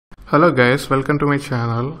Hello guys, welcome to my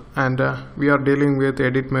channel, and we are dealing with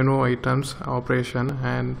edit menu items operation,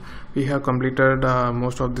 and we have completed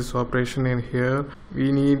most of this operation in here.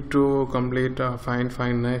 We need to complete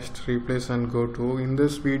find next, replace and go to. In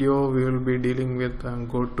this video we will be dealing with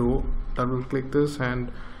go to. Double click this and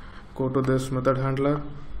go to this method handler.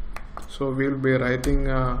 So we will be writing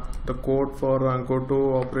the code for go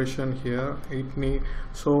to operation here.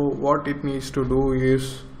 So what it needs to do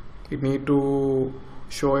is it need to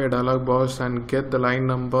show a dialog box and get the line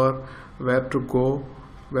number, where to go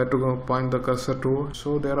point the cursor to.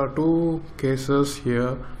 So there are two cases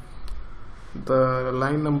here. The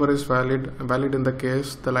line number is valid in the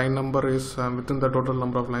case the line number is within the total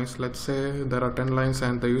number of lines. Let's say there are 10 lines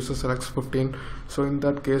and the user selects 15, so in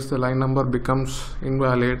that case the line number becomes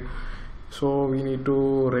invalid. So we need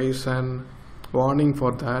to raise an warning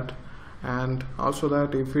for that, and also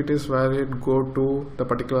that if it is valid, go to the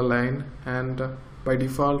particular line, and by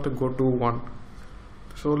default go to 1.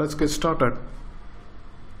 So let's get started.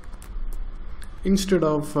 Instead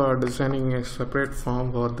of designing a separate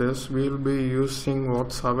form for this, we will be using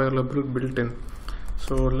what's available built-in.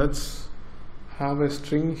 So let's have a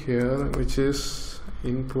string here which is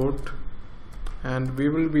input, and we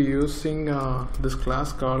will be using this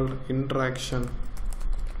class called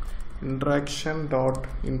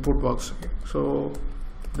interaction.input box. So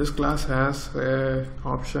this class has a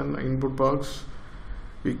option input box.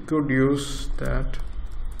 We could use that.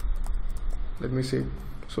 Let me see.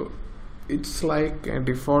 So it's like a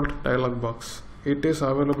default dialog box. It is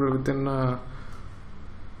available within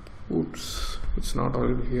oops, it's not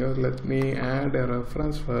available here. Let me add a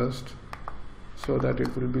reference first so that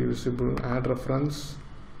it will be visible. Add reference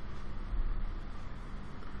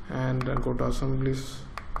and go to assemblies.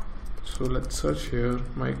 So let's search here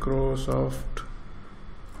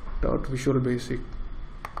Microsoft.visualbasic.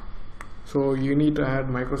 So you need to add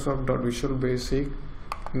Microsoft.visualbasic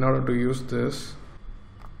in order to use this.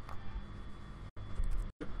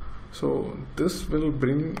 So this will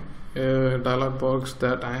bring a dialog box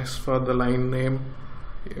that asks for the line name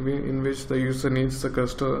in which the user needs the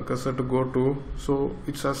cursor to go to. So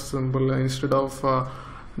it's as simple. Instead of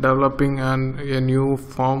developing a new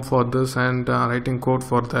form for this and writing code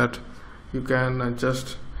for that, you can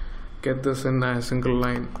just get this in a single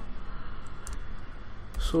line.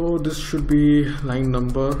 So this should be line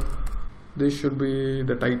number, this should be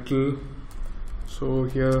the title. So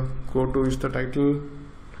here go to is the title,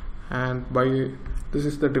 and this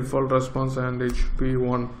is the default response, and it should be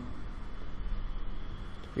 1.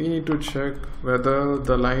 We need to check whether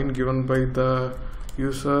the line given by the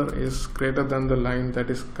user is greater than the line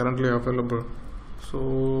that is currently available.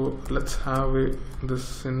 So let's have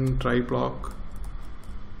this in try block.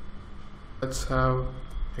 Let's have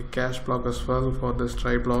a cache block as well for this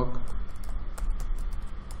try block.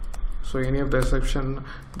 So any of the exception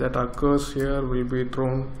that occurs here will be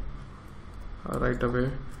thrown right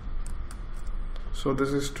away. So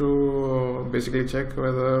this is to basically check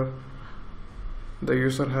whether the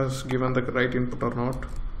user has given the right input or not.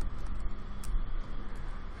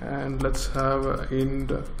 And let's have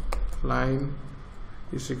int line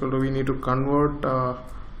is equal to, we need to convert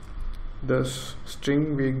this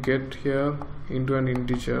string we get here into an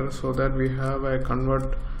integer, so that we have a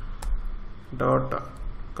convert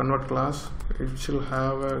class. It shall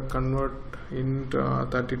have a convert int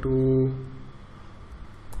 32.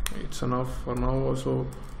 It's enough for now. So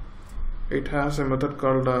it has a method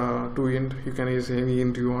called toInt. You can use any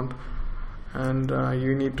int you want, and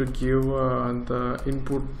you need to give the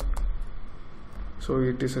input. So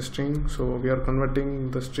it is a string, so we are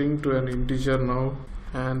converting the string to an integer now,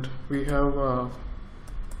 and we have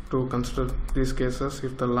to consider these cases.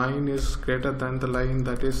 If the line is greater than the line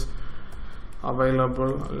that is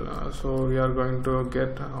available, so we are going to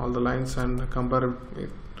get all the lines and compare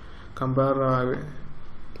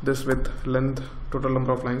this with length, total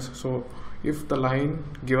number of lines. So if the line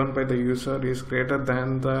given by the user is greater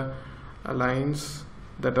than the lines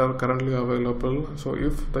that are currently available, so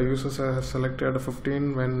if the user has selected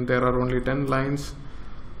 15 when there are only 10 lines,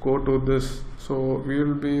 go to this. So we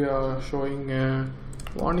will be showing a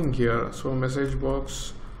warning here. So message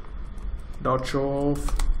box dot show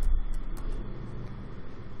off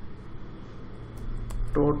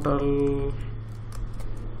total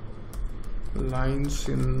lines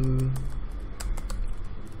in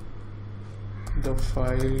the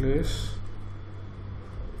file is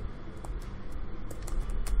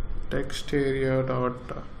text area dot.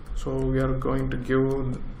 So we are going to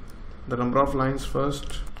give the number of lines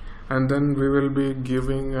first, and then we will be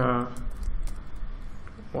giving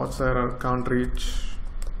what's our count reach,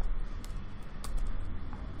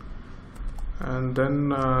 and then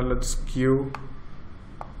let's give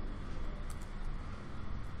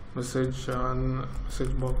message on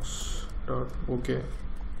message box dot okay.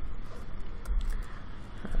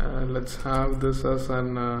 Let's have this as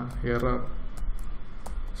an error,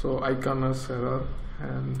 so icon as error,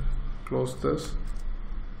 and close this.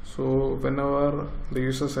 So whenever the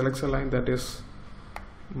user selects a line that is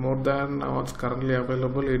more than what's currently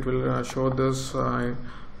available, it will show this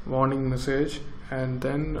warning message. And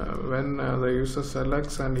then when the user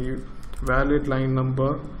selects a valid line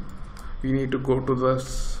number, we need to go to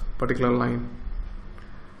this particular line.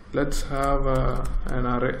 Let's have an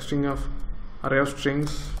array of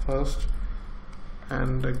strings first,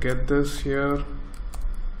 and get this here,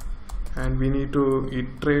 and we need to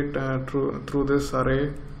iterate through this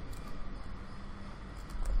array.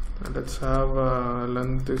 And let's have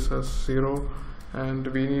length is as 0, and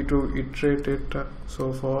we need to iterate it.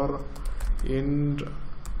 So for int,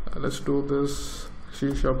 let's do this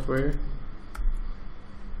C# way,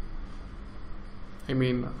 I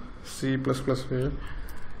mean C++ way.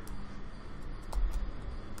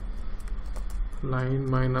 Line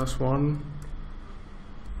 -1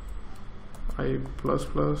 I++.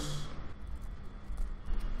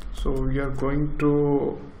 So we are going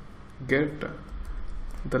to get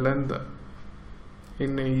the length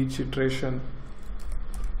in each iteration.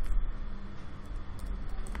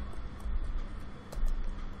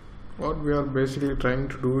 What we are basically trying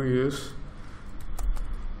to do is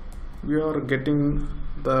we are getting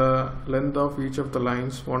the length of each of the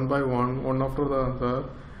lines one by one after the other,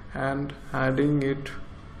 and adding it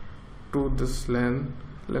to this len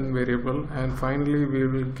variable, and finally we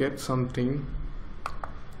will get something.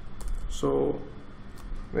 So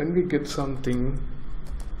when we get something,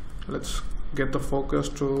 let's get the focus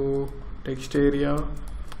to text area.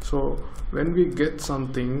 So when we get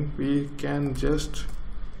something, we can just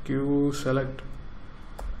give select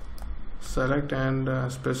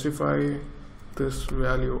and specify this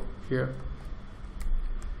value here.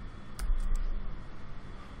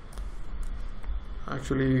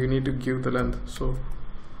 Actually, you need to give the length. So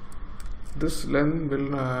this length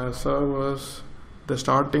will serve as the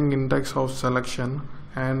starting index of selection,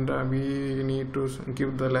 and we need to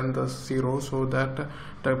give the length as 0, so that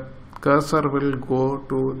the cursor will go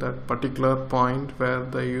to that particular point where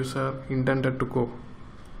the user intended to go.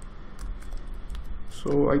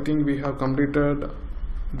 So I think we have completed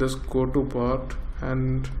this Goto part,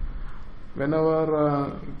 and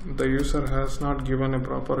whenever the user has not given a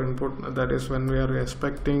proper input, that is when we are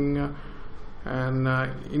expecting an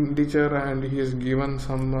integer and he is given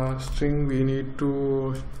some string, we need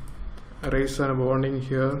to raise a warning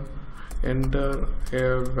here, enter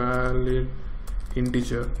a valid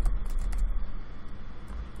integer,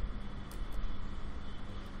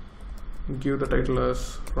 give the title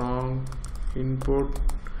as wrong input,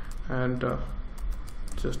 and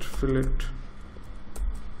just fill it.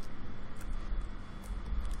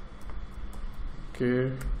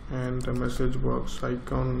 Okay, and the message box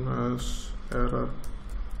icon as error.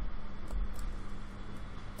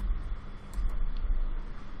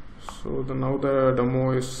 So now the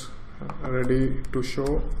demo is ready to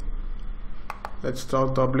show. Let's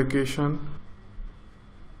start the application.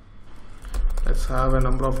 Let's have a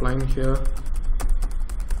number of lines here,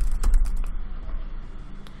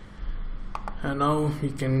 and now we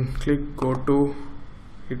can click go to.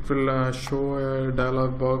 It will show a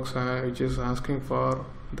dialog box which is asking for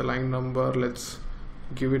the line number. Let's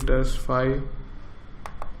give it as 5.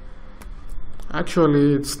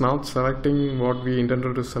 Actually, it's not selecting what we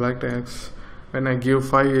intended to select. When I give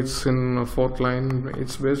 5, it's in 4th line.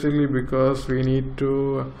 It's basically because we need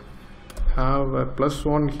to have a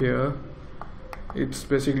 +1 here. It's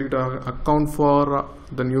basically to account for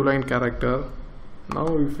the new line character.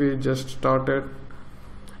 Now if we just start it,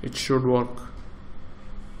 it should work.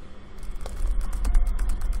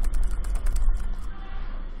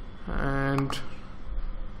 And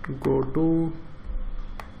go to,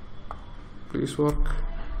 please work.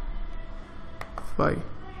 5.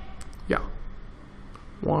 Yeah,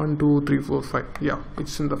 1 2 3 4 5. Yeah,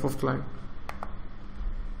 it's in the 5th line.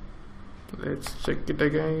 Let's check it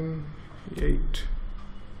again. 8.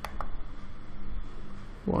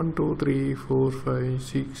 1 2 3 4 5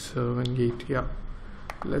 6 7 8. Yeah,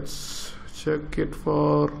 let's check it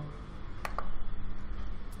for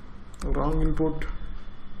wrong input.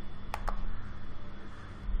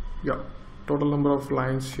 Yeah, total number of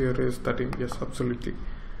lines here is 13. Yes, absolutely.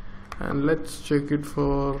 And let's check it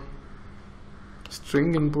for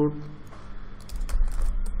string input.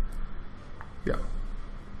 Yeah,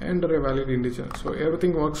 enter a valid integer. So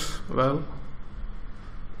everything works well.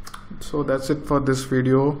 So that's it for this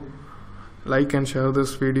video. like and share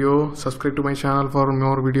this video. Subscribe to my channel for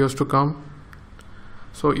more videos to come.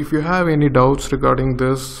 So if you have any doubts regarding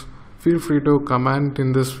this, feel free to comment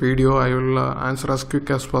in this video. I will answer as quick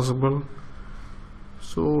as possible.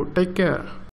 So take care.